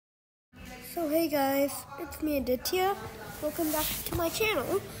So hey guys, it's me Aditya. Welcome back to my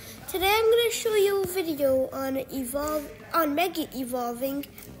channel. Today I'm going to show you a video on Mega Evolving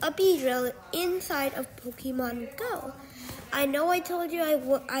a Beedrill inside of Pokemon Go. I know I told you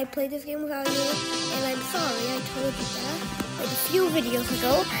I played this game without you, and I'm sorry I told you that like a few videos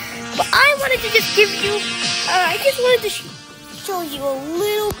ago. But I wanted to just give you, I just wanted to show you a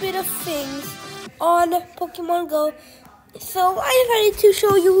little bit of things on Pokemon Go. So I decided to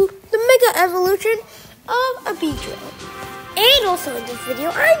show you the Mega Evolution of a Beedrill. And also in this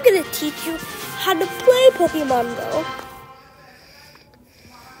video, I'm going to teach you how to play Pokemon Go.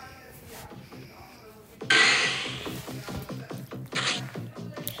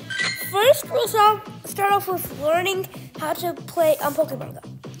 First, we'll start off with learning how to play on Pokemon Go.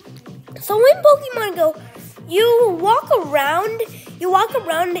 So in Pokemon Go, you walk around.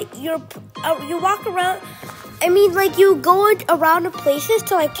 I mean, like, you go around the places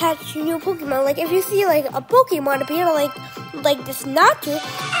to, like, catch new Pokemon. Like, if you see, like, a Pokemon appear, like this Natu,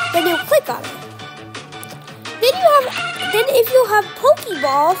 then you click on it. Then if you have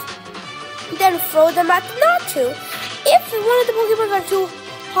Pokeballs, then throw them at the Natu. If one of the Pokemon are too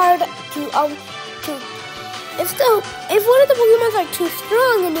hard if one of the Pokemon are too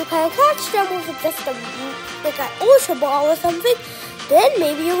strong and you can't catch them with just an Ultra Ball or something, then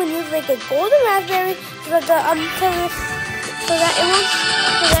maybe you can use like a golden raspberry so that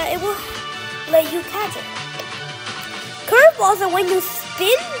it will let you catch it. Curveballs are when you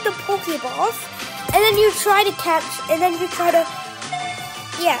spin the Pokeballs and then you try to catch, and then you try to,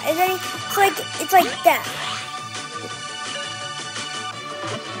 and then it's like that.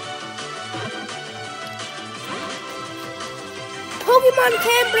 Pokemon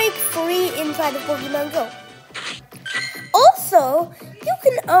can break free inside of Pokemon Go. Also, you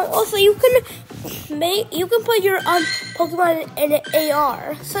can put your Pokemon in an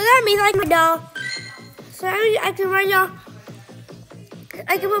AR. So that means I can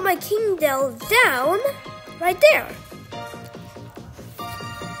put my Kingdale down right there.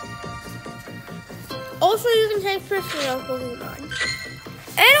 Also, you can take pictures of Pokemon.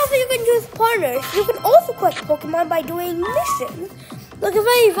 And also, you can choose partners. You can also collect Pokemon by doing missions. Like if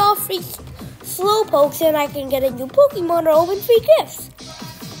I evolve 3 Slowpokes, then I can get a new Pokemon or open 3 gifts.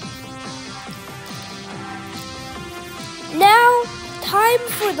 Now, time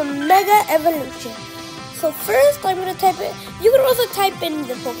for the Mega Evolution. So first, I'm going to type it. You can also type in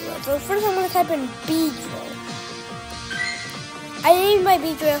the Pokemon. So first, I'm going to type in Beedrill. I named my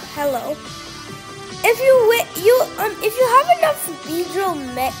Beedrill Hello. If you have enough Beedrill,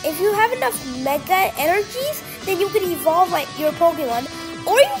 if you have enough Mega Energies, then you can evolve your Pokemon.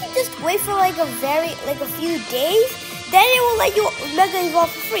 Or you can just wait for a few days, then it will let you Mega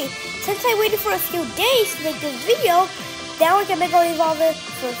Evolve for free. Since I waited for a few days to make this video, now I can Mega Evolve it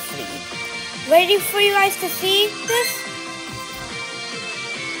for free. Ready for you guys to see this?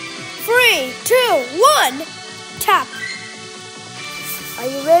 3, 2, 1, tap. Are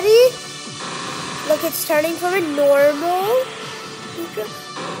you ready? Look, it's turning from a normal.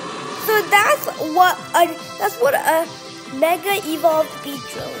 So that's what a Mega Evolved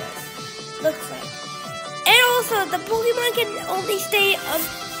Beedrill looks like. And also, the Pokemon can only stay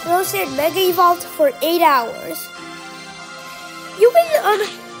Mega Evolved for 8 hours. You can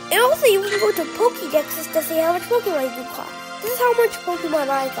and also you can go to Pokédexes to see how much Pokemon you caught. This is how much Pokemon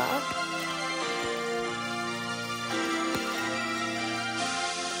I got.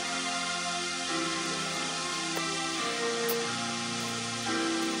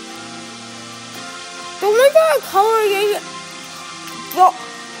 The ones that are colored,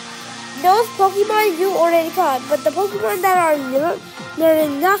 those Pokemon you already caught, but the Pokemon that are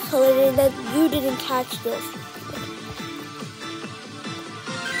not colored, that you didn't catch those.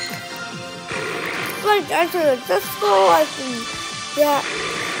 Like after this school, I can,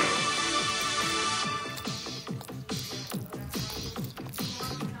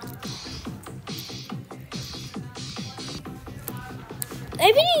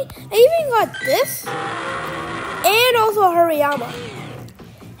 I even got this, and also Hariyama.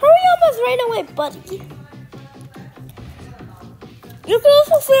 Hariyama's right away, buddy. You can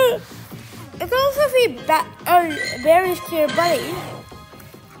also see berries to your buddy.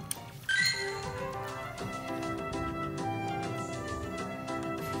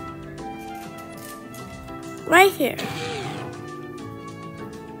 Right here.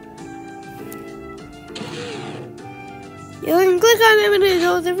 You can click on them and it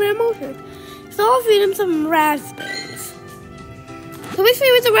goes different emotions. So I'll feed them some raspberries. So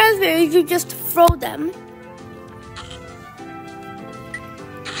basically with the raspberries, you just throw them.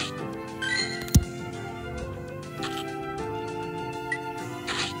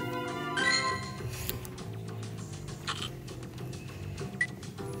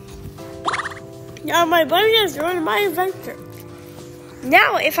 Now my bunny has ruined my adventure.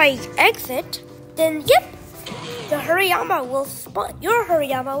 Now if I exit, then yep, the Hariyama will spawn. Your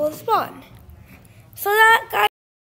Hariyama will spawn. So that, guys.